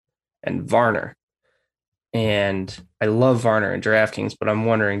 Gooch, and Varner. And I love Varner in DraftKings, but I'm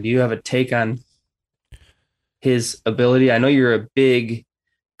wondering, do you have a take on his ability? I know you're a big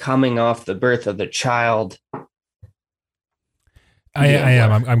coming off the birth of the child. I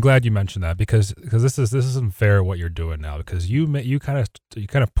am. I'm glad you mentioned that because this isn't fair what you're doing now, because you kind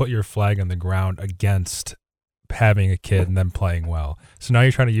of put your flag on the ground against having a kid and then playing well. So now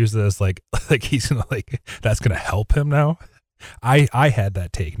you're trying to use this like he's gonna that's gonna help him now. I had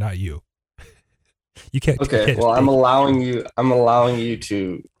that take, not you. You can't. Okay. Well, I'm allowing you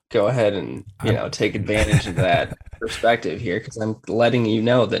to go ahead and take advantage of that perspective here, because I'm letting you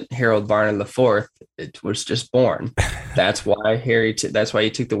know that Harold Varner the Fourth, it was just born. That's why that's why he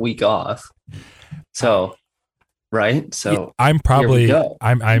took the week off. So, right. So I'm probably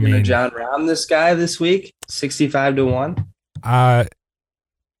I mean John Rahm this guy this week 65-1. I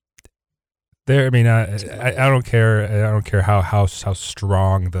don't care. I don't care how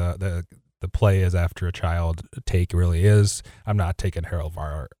strong the play is after a child take really is. I'm not taking Harold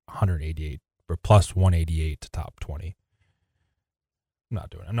Varner 188 or plus 188 to top 20. I'm not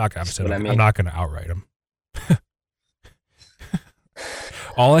doing it. I'm not going to outright him.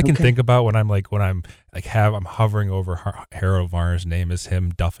 All I can think about when I'm hovering over Harold Varner's name is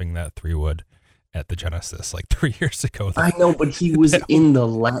him duffing that 3-wood at the Genesis like 3 years ago. I know, but he was in the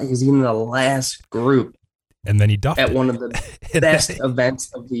last group. And then he duffed at one of the best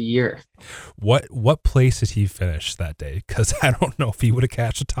events of the year. What place did he finish that day? Because I don't know if he would have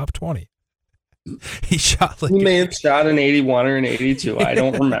cashed a top 20. He may have shot an 81 or an 82. I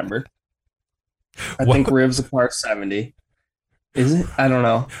don't remember. I think Riv's a par 70. Is it? I don't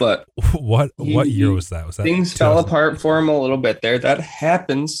know. But what year was that? Was that things fell apart for him a little bit there? That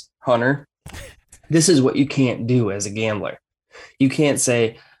happens, Hunter. This is what you can't do as a gambler. You can't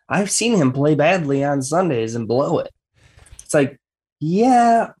say, I've seen him play badly on Sundays and blow it. It's like,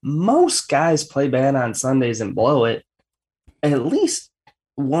 yeah, most guys play bad on Sundays and blow it at least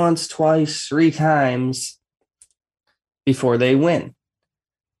once, twice, 3 times before they win.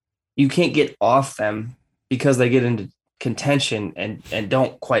 You can't get off them because they get into contention and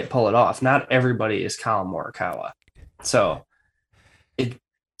don't quite pull it off. Not everybody is Colin Morikawa. So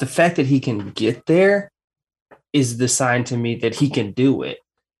the fact that he can get there is the sign to me that he can do it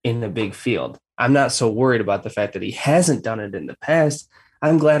in a big field. I'm not so worried about the fact that he hasn't done it in the past.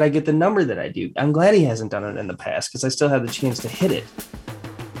 I'm glad I get the number that I do. I'm glad he hasn't done it in the past because I still have the chance to hit it.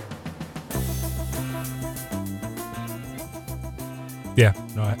 Yeah,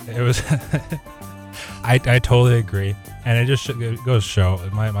 no, it was. I totally agree, and it goes to show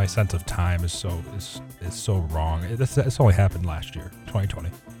my sense of time is so wrong. It's only happened last year, 2020.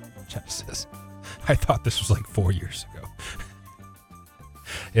 Genesis. I thought this was like 4 years ago.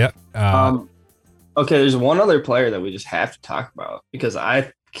 Yeah. Okay, there's one other player that we just have to talk about because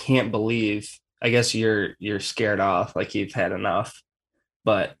I can't believe. I guess you're scared off, like you've had enough.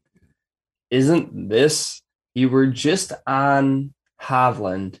 But isn't this? You were just on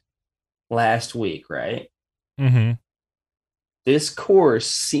Hovland last week, right? Mm-hmm. This course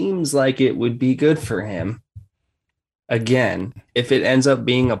seems like it would be good for him. Again, if it ends up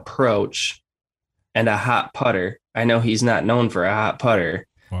being approach and a hot putter. I know he's not known for a hot putter,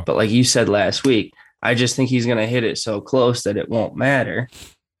 but like you said last week, I just think he's going to hit it so close that it won't matter.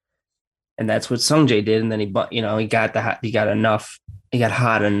 And that's what Sungjae did. And then he got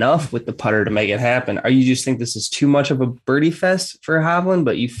hot enough with the putter to make it happen. Are you just think this is too much of a birdie fest for Hovland?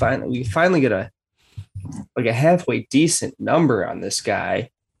 But we finally get a halfway decent number on this guy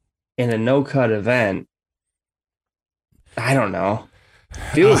in a no cut event. I don't know.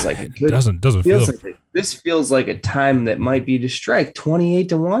 Feels like it. Doesn't feel. This feels like a time that might be to strike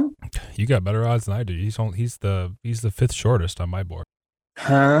 28-1. You got better odds than I do. He's the fifth shortest on my board.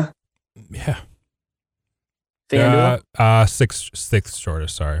 Huh? Yeah. FanDuel? Sixth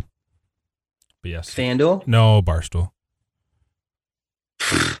shortest. Sorry. But yes. FanDuel? No, Barstool.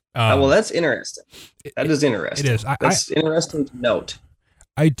 Well, that's interesting. That is interesting. It is. That's interesting to note.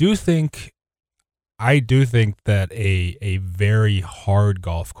 I do think that a very hard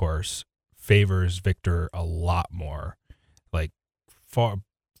golf course favors Victor a lot more, like far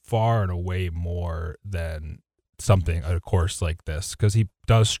and away more than a course like this, because he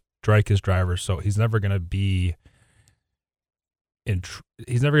does strike his driver, so he's never going to be in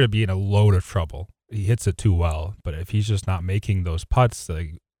a load of trouble. He hits it too well, but if he's just not making those putts,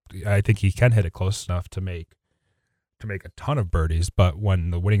 I think he can hit it close enough to make a ton of birdies. But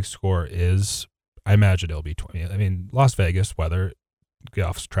when the winning score is, I imagine it'll be 20. I mean, Las Vegas weather,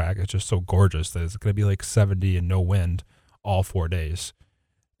 golf's track, it's just so gorgeous that it's going to be like 70 and no wind all 4 days.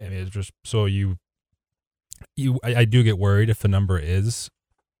 I mean, it's just so I do get worried if the number is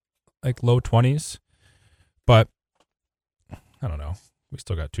like low 20s, but I don't know. We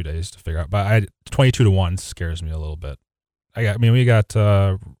still got 2 days to figure out. But 22-1 scares me a little bit. I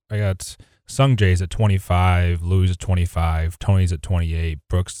got Sung Jae's at 25, Lou's at 25, Tony's at 28,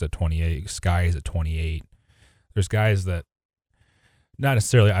 Brooks at 28, Sky's at 28. There's guys that not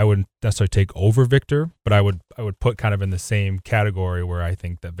necessarily I wouldn't necessarily take over Victor, but I would put kind of in the same category where I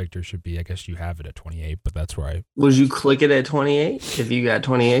think that Victor should be. I guess you have it at 28, but that's where I would you click it at 28 if you got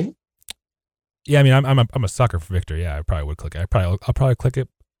 28? Yeah, I mean I'm a sucker for Victor. Yeah, I probably would click it. I'll probably click it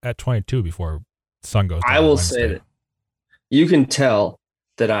at 22 before sun goes down. I will say that you can tell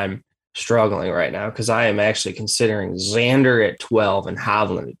that I'm struggling right now because I am actually considering Xander at 12 and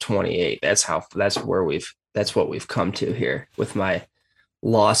Hovland at 28. That's what we've come to here with my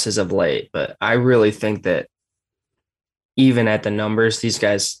losses of late. But I really think that even at the numbers, these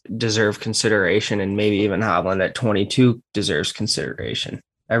guys deserve consideration, and maybe even Hovland at 22 deserves consideration.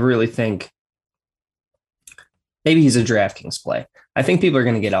 I really think maybe he's a DraftKings play. I think people are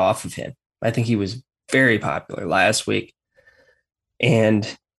going to get off of him. I think he was very popular last week,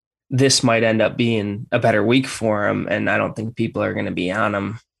 and this might end up being a better week for him. And I don't think people are going to be on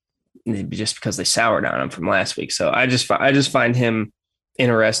him just because they soured on him from last week. So I just find him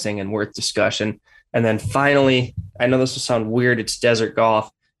interesting and worth discussion. And then finally, I know this will sound weird, it's Desert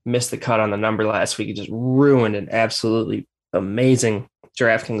Golf. Missed the cut on the number last week. It just ruined an absolutely amazing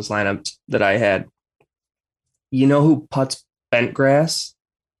DraftKings lineup that I had. You know who putts bent grass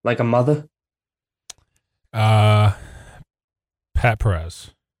like a mother? Pat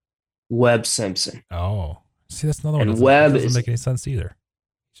Perez. Webb Simpson. Oh, see, that's another one. And Webb doesn't make any sense either.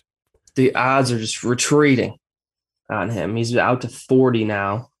 The odds are just retreating on him. He's out to 40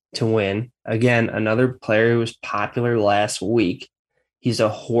 now to win. Again, another player who was popular last week. He's a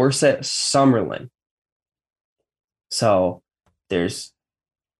horse at Summerlin. So there's,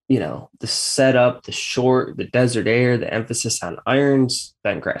 the setup, the short, the desert air, the emphasis on irons,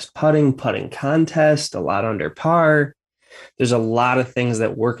 bent grass putting contest, a lot under par. There's a lot of things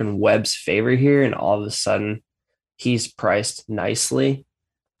that work in Webb's favor here, and all of a sudden he's priced nicely.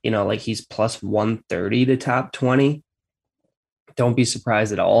 Like he's plus 130 to top 20. Don't be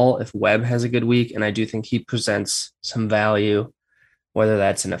surprised at all if Webb has a good week, and I do think he presents some value, whether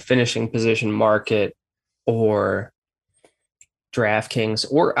that's in a finishing position market or DraftKings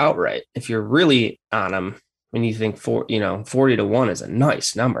or outright. If you're really on him and you think 40-1 is a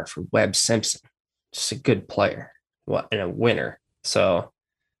nice number for Webb Simpson, just a good player and a winner. So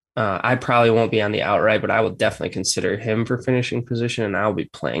I probably won't be on the outright, but I will definitely consider him for finishing position, and I'll be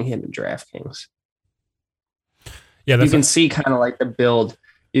playing him in DraftKings. Yeah, you can see kind of like the build.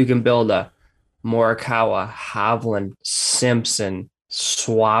 You can build a Morikawa, Hovland, Simpson,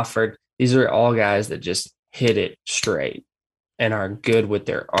 Swafford. These are all guys that just hit it straight and are good with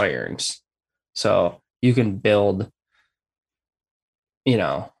their irons. So you can build,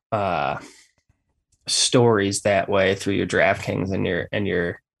 stories that way through your DraftKings and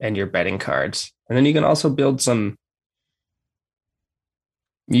your betting cards. And then you can also build you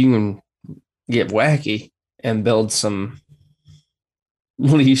can get wacky and build some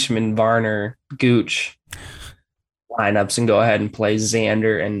Leishman, Varner, Gooch lineups and go ahead and play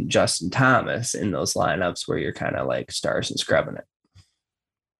Xander and Justin Thomas in those lineups where you're kind of like stars and scrubbing it.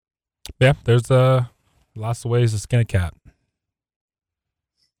 Yeah, there's lots of ways to skin a cat.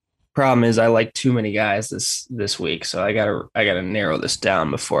 Problem is I like too many guys this week, so I gotta narrow this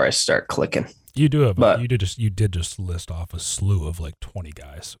down before I start clicking. You do have, but you did just list off a slew of like 20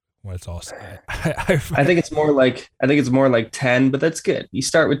 guys. when it's all set. I think it's more like 10, but that's good. You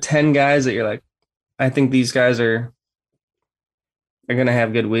start with 10 guys that you're like, I think these guys are gonna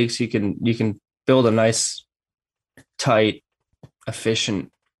have good weeks. You can build a nice, tight,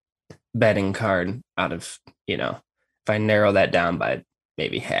 efficient betting card out of, if I narrow that down by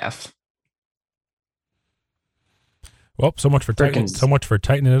maybe half. Well, so much for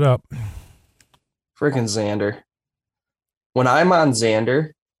tightening it up. Freaking Xander. When I'm on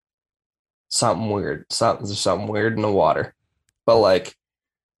Xander, there's something weird in the water. But like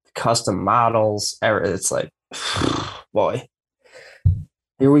custom models, it's like, boy,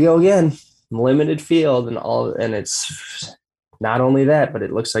 here we go again. Limited field and it's not only that, but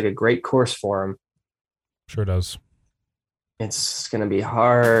it looks like a great course for him. Sure does. It's going to be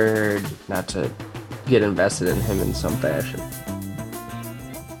hard not to get invested in him in some fashion.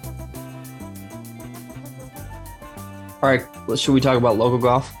 All right, should we talk about local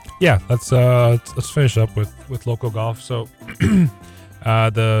golf? Yeah, let's finish up with local golf. So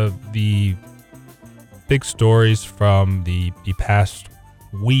the big stories from the past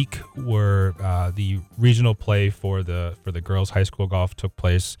week were the regional play for the girls high school golf took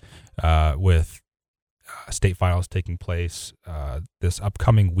place with state finals taking place this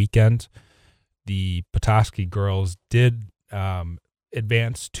upcoming weekend. The Petoskey girls did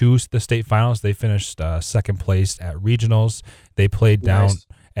advance to the state finals. They finished second place at regionals. They played down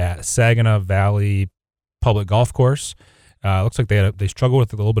at Saginaw Valley Public Golf Course. Looks like they struggled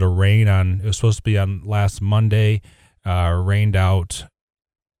with a little bit of rain it was supposed to be on last Monday, rained out.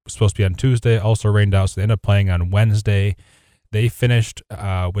 It was supposed to be on Tuesday, also rained out, so they ended up playing on Wednesday. They finished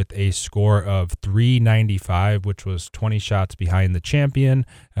with a score of 395, which was 20 shots behind the champion,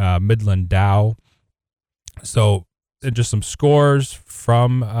 Midland Dow. So just some scores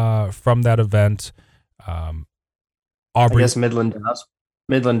from that event. Aubrey, I guess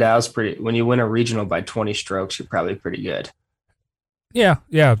Midland Dow's pretty. When you win a regional by 20 strokes, you're probably pretty good. Yeah.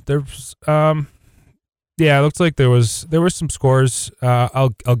 There's it looks like there was some scores. I'll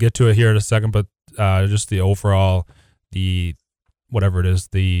get to it here in a second, but just the overall, the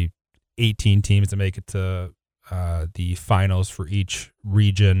 18 teams that make it to the finals for each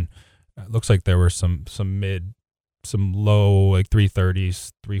region. Looks like there were some low, like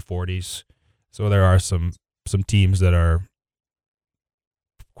 330s, 340s. So there are some teams that are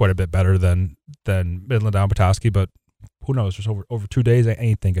quite a bit better than Midland Down Petoskey, but who knows? Just over 2 days,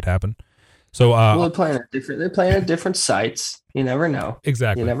 anything could happen. So they're playing at different sites. You never know.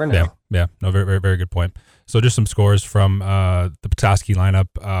 Exactly. You never know. Yeah. No, very, very, very good point. So just some scores from the Petoskey lineup.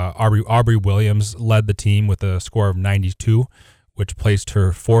 Aubrey Williams led the team with a score of 92, which placed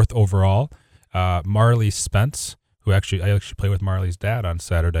her fourth overall. Marley Spence, I actually played with Marley's dad on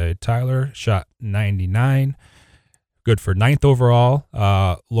Saturday. Tyler shot 99. Good for ninth overall.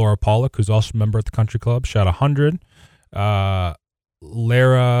 Laura Pollock, who's also a member at the country club, shot 100. Lara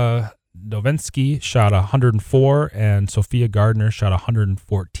Novinsky shot 104, and Sophia Gardner shot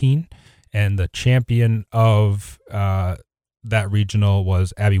 114. And the champion of that regional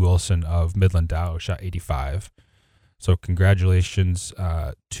was Abby Wilson of Midland Dow, shot 85. So congratulations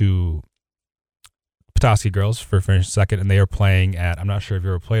to Petoskey girls for finishing second, and they are playing at, I'm not sure if you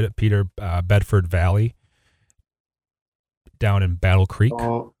ever played at Peter, Bedford Valley down in Battle Creek.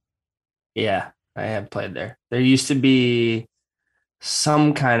 Oh, yeah, I have played there. There used to be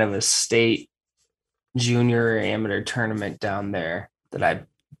some kind of a state junior or amateur tournament down there that I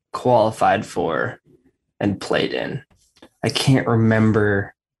qualified for and played in. I can't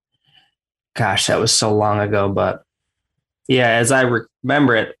remember. Gosh, that was so long ago, but yeah, as I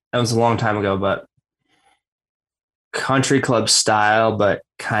remember it, that was a long time ago, but country club style, but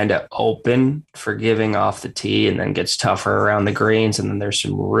kind of open, forgiving off the tee, and then gets tougher around the greens. And then there's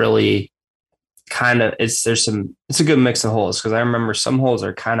some really it's a good mix of holes, because I remember some holes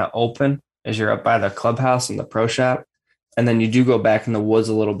are kind of open as you're up by the clubhouse and the pro shop. And then you do go back in the woods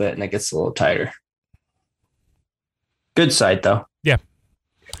a little bit and it gets a little tighter. Good site though. Yeah.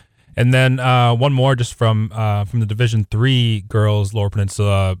 And then one more just from the Division III girls Lower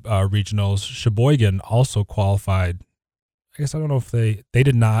Peninsula regionals. Sheboygan also qualified. I guess I don't know if they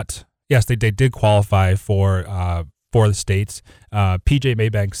did not. Yes, they did qualify for the states. PJ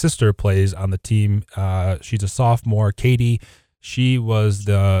Maybank's sister plays on the team. She's a sophomore. Katie, she was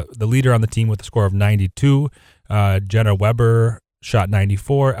the leader on the team with a score of 92. Jenna Weber shot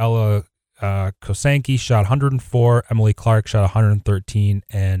 94. Ella Kosanke shot 104. Emily Clark shot 113.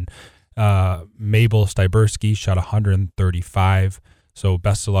 And Mabel Styberski shot 135. So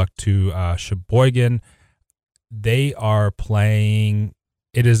best of luck to Sheboygan. They are playing.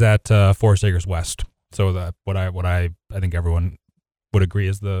 It is at Forest Acres West. So what I think everyone would agree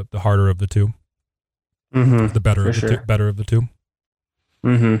is the harder of the two, Mm-hmm. the better of the two, better of the two.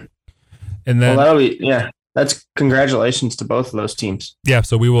 Mm-hmm. And then that'll be That's congratulations to both of those teams. Yeah,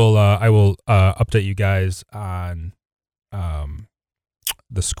 so we will. I will update you guys on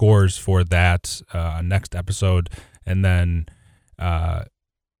the scores for that next episode, and then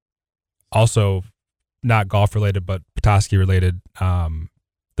also not golf related, but Petoskey related.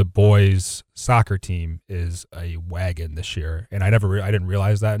 The boys soccer team is a wagon this year, and I didn't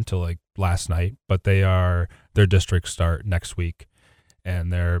realize that until like last night. But their districts start next week,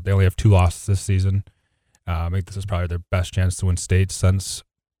 and they only have 2 losses this season. I think this is probably their best chance to win state since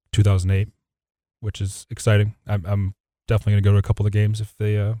 2008, which is exciting. I'm definitely going to go to a couple of games if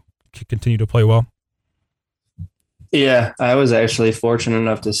they continue to play well. Yeah, I was actually fortunate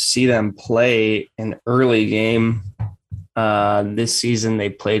enough to see them play an early game this season. They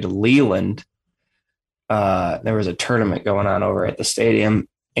played Leland. There was a tournament going on over at the stadium,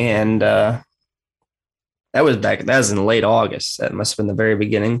 and that was in late August. That must have been the very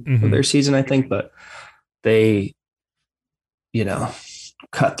beginning of their season, I think, but they,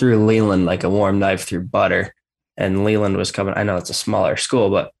 cut through Leland like a warm knife through butter. And Leland was coming. I know it's a smaller school,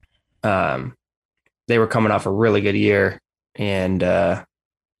 but they were coming off a really good year. And that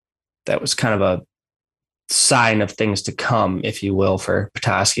was kind of a sign of things to come, if you will, for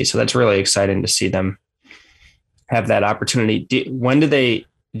Petoskey. So that's really exciting to see them have that opportunity. Do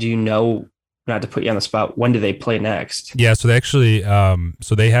you know, not to put you on the spot, when do they play next? Yeah, so they actually,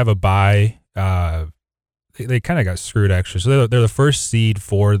 so they have a bye. They kind of got screwed, actually. So they're the first seed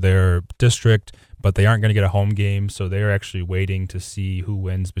for their district, but they aren't going to get a home game. So they're actually waiting to see who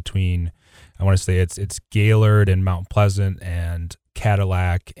wins between, I want to say it's Gaylord and Mount Pleasant and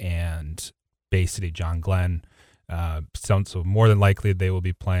Cadillac and Bay City John Glenn. So more than likely they will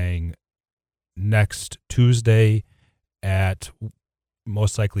be playing next Tuesday at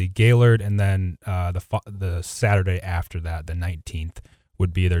most likely Gaylord, and then the Saturday after that, the 19th,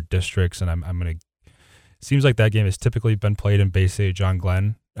 would be their districts. And I'm going to. Seems like that game has typically been played in Bay City John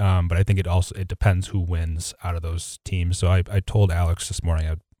Glenn, but I think it depends who wins out of those teams. So I told Alex this morning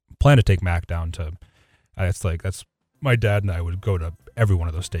I plan to take Mac down to. That's my dad and I would go to every one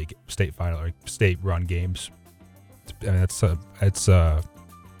of those state final or state run games. I mean it's a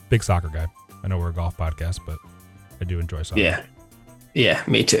big soccer guy. I know we're a golf podcast, but I do enjoy soccer. Yeah,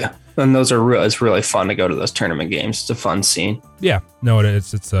 me too. And it's really fun to go to those tournament games. It's a fun scene. Yeah, no,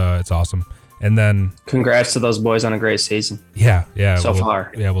 it's awesome. And then congrats to those boys on a great season. Yeah. So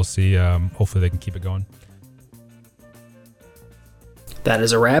far. Yeah, we'll see. Hopefully they can keep it going. That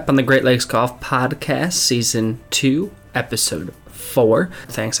is a wrap on the Great Lakes Golf Podcast, Season 2, Episode 4.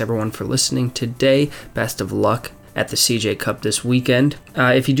 Thanks everyone for listening today. Best of luck at the CJ Cup this weekend.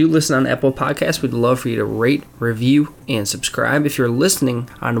 If you do listen on Apple Podcasts, we'd love for you to rate, review, and subscribe. If you're listening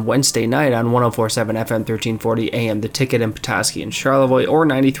on Wednesday night on 104.7 FM 1340 AM The Ticket in Petoskey and Charlevoix, or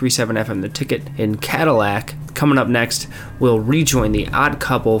 93.7 FM The Ticket in Cadillac, coming up next, we'll rejoin the Odd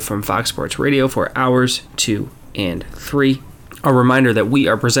Couple from Fox Sports Radio for hours 2 and 3. A reminder that we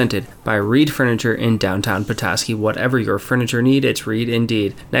are presented by Reed Furniture in downtown Petoskey. Whatever your furniture need, it's Reed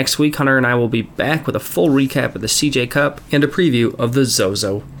indeed. Next week, Hunter and I will be back with a full recap of the CJ Cup and a preview of the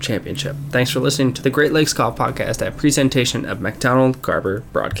Zozo Championship. Thanks for listening to the Great Lakes Golf Podcast, a presentation of McDonald Garber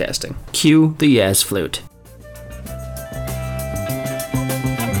Broadcasting. Cue the Yaz flute.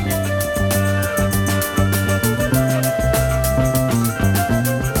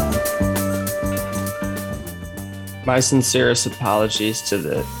 My sincerest apologies to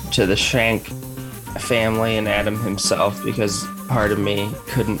the Shank family and Adam himself, because part of me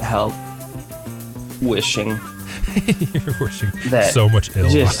couldn't help wishing You're wishing that so much ill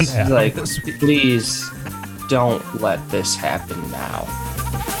just on Adam like, this week. please don't let this happen now.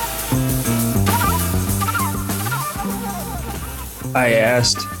 I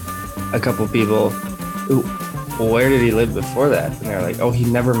asked a couple people, where did he live before that? And they're like, oh, he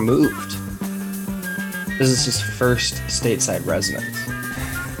never moved. This is his first stateside residence.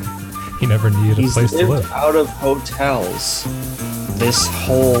 He never needed a place to He's live. lived out of hotels this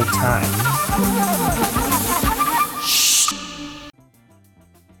whole time.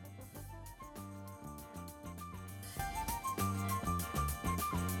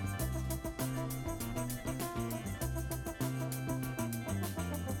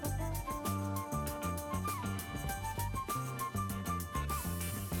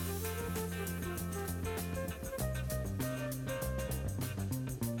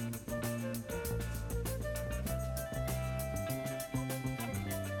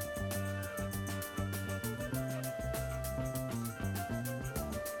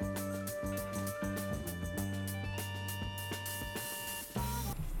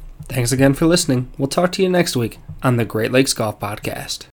 Thanks again for listening. We'll talk to you next week on the Great Lakes Golf Podcast.